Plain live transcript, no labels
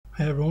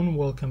Hey everyone,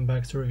 welcome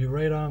back to Review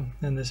Radar.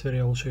 In this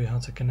video I'll show you how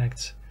to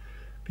connect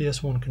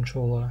PS1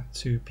 controller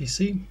to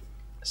PC.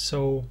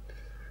 So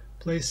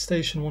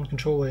PlayStation 1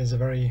 controller is a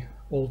very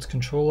old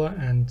controller,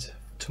 and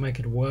to make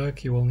it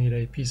work you will need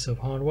a piece of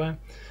hardware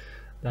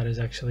that is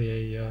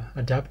actually a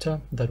adapter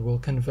that will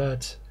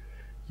convert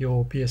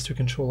your PS2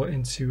 controller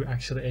into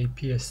actually a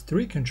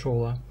PS3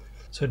 controller.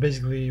 So it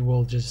basically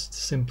will just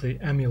simply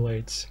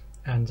emulate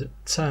and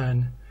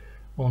turn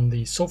on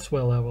the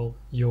software level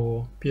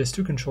your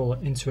PS2 controller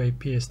into a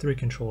PS3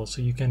 controller,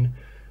 so you can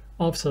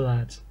after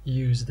that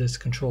use this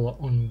controller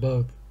on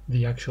both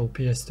the actual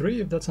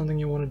PS3 if that's something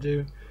you want to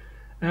do,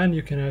 and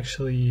you can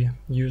actually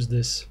use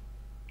this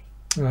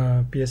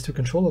PS2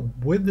 controller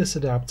with this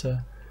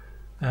adapter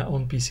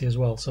on PC as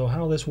well. So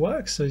how this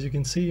works, so as you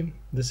can see,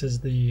 this is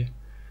the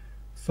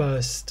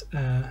first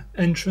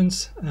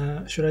entrance,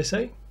 should I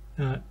say.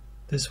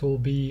 This will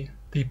be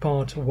the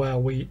part where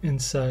we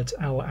insert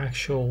our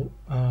actual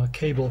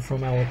cable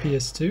from our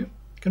PS2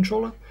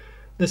 controller.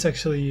 This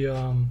actually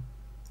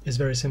is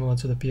very similar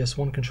to the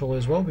PS1 controller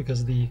as well,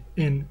 because the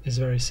in is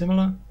very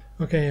similar.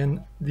 Okay,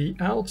 and the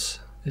out,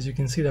 as you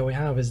can see that we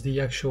have, is the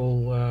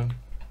actual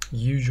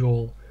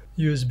usual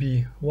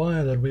USB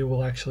wire that we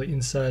will actually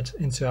insert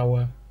into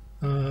our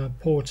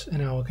port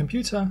in our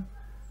computer,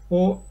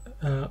 or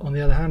on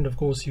the other hand, of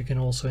course, you can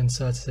also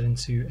insert it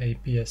into a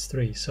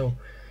PS3. So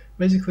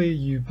basically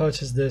you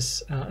purchase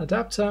this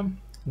adapter,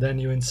 then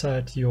you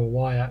insert your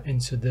wire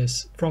into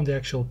this from the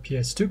actual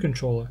PS2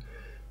 controller,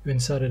 you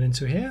insert it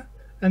into here,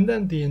 and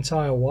then the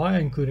entire wire,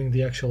 including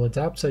the actual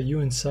adapter,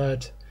 you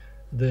insert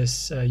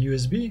this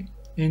USB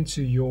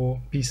into your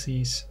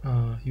PC's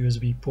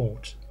USB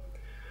port.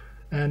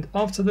 And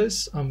after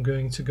this I'm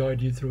going to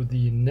guide you through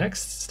the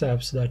next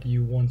steps that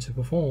you want to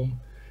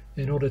perform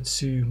in order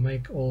to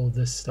make all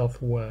this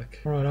stuff work.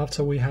 Alright,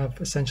 after we have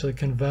essentially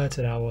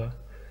converted our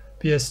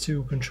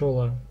PS2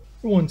 controller,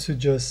 you want to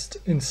just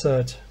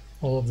insert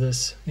all of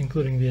this,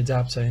 including the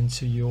adapter,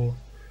 into your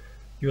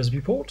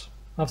USB port.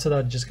 After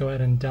that, just go ahead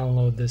and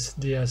download this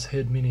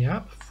DS-HID Mini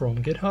app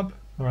from GitHub.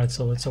 Alright,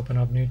 so let's open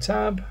up new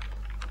tab.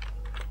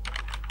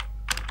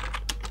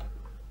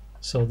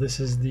 So this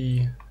is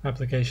the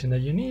application that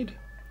you need.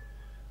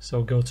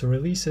 So go to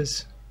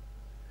releases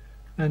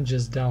and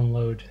just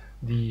download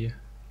the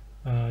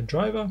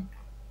driver,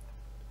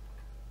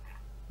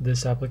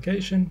 this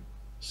application.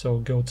 So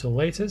go to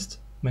latest,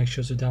 make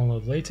sure to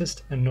download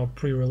latest and not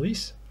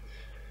pre-release,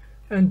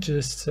 and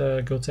just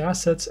go to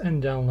assets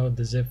and download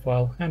the zip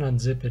file and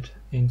unzip it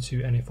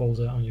into any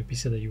folder on your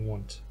PC that you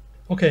want.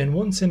 Okay, and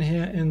once in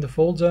here in the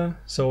folder,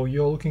 so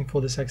you're looking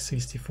for this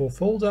x64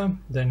 folder,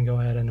 then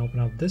go ahead and open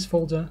up this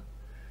folder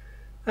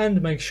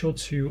and make sure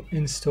to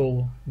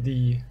install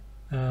the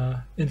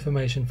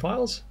information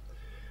files.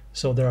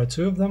 So there are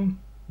two of them,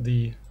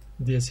 the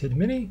DS-HID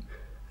Mini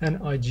and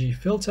IG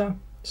filter.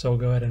 So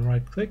go ahead and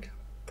right click,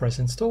 press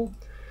install,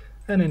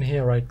 and in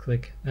here right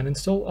click and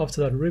install.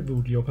 After that,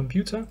 reboot your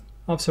computer.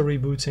 After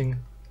rebooting,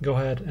 go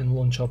ahead and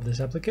launch up this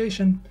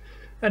application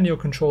and your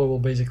controller will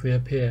basically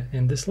appear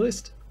in this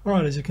list.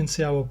 Alright, as you can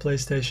see, our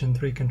PlayStation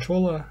 3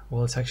 controller,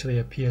 well, it's actually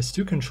a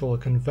PS2 controller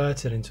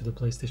converted into the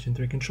PlayStation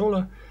 3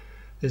 controller,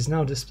 is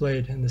now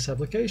displayed in this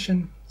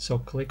application. So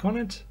click on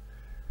it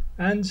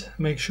and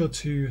make sure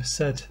to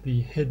set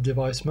the HID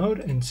device mode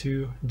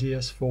into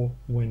DS4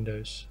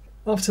 Windows.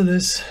 After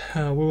this,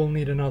 we will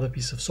need another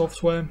piece of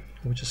software,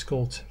 which is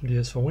called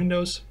DS4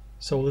 Windows.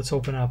 So let's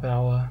open up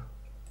our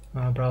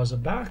browser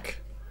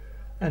back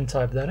and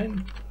type that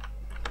in.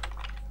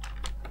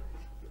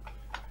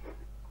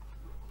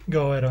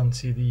 Go ahead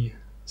onto the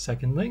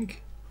second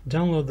link.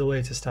 Download the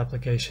latest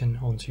application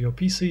onto your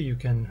PC. You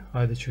can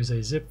either choose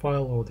a zip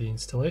file or the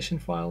installation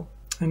file.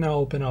 And now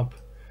open up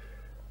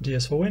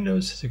DS4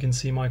 Windows. As you can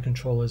see, my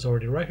controller is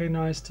already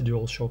recognized to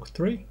DualShock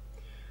 3.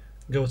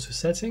 Go to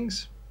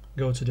settings.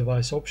 Go to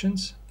device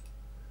options,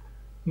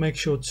 make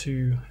sure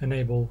to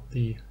enable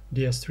the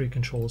DS3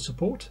 controller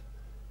support,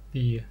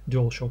 the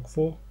DualShock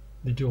 4,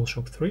 the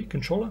DualShock 3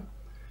 controller.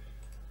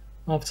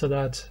 After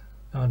that,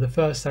 the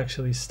first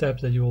actually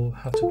step that you will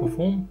have to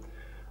perform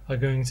are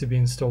going to be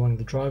installing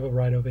the driver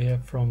right over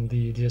here from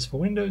the DS4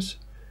 Windows.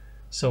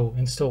 So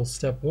install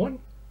step 1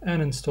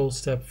 and install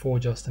step 4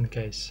 just in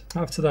case.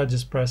 After that,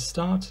 just press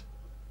start,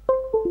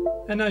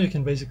 and now you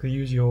can basically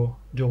use your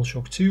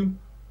DualShock 2,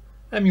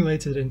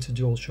 emulate it into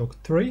DualShock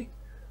 3.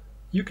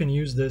 You can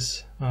use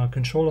this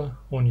controller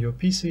on your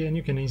PC and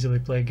you can easily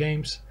play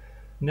games.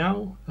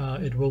 Now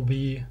it will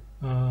be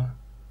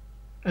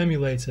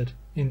emulated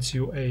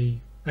into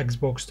a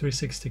Xbox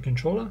 360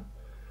 controller.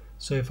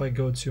 So if I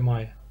go to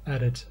my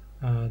edit,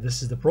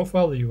 this is the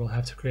profile that you will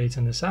have to create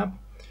in this app.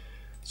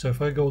 So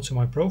if I go to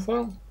my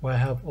profile where I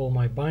have all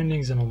my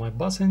bindings and all my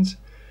buttons,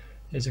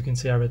 as you can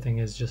see, everything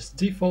is just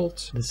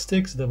default. The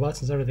sticks, the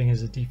buttons, everything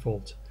is a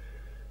default.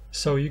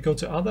 So you go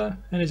to other,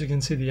 and as you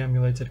can see, the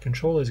emulated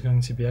controller is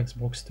going to be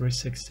Xbox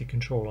 360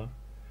 controller.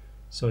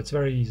 So it's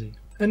very easy.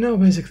 And now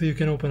basically you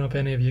can open up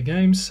any of your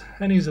games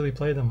and easily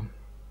play them.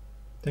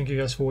 Thank you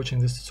guys for watching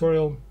this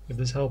tutorial. If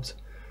this helped,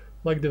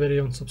 like the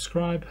video and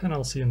subscribe, and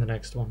I'll see you in the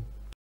next one.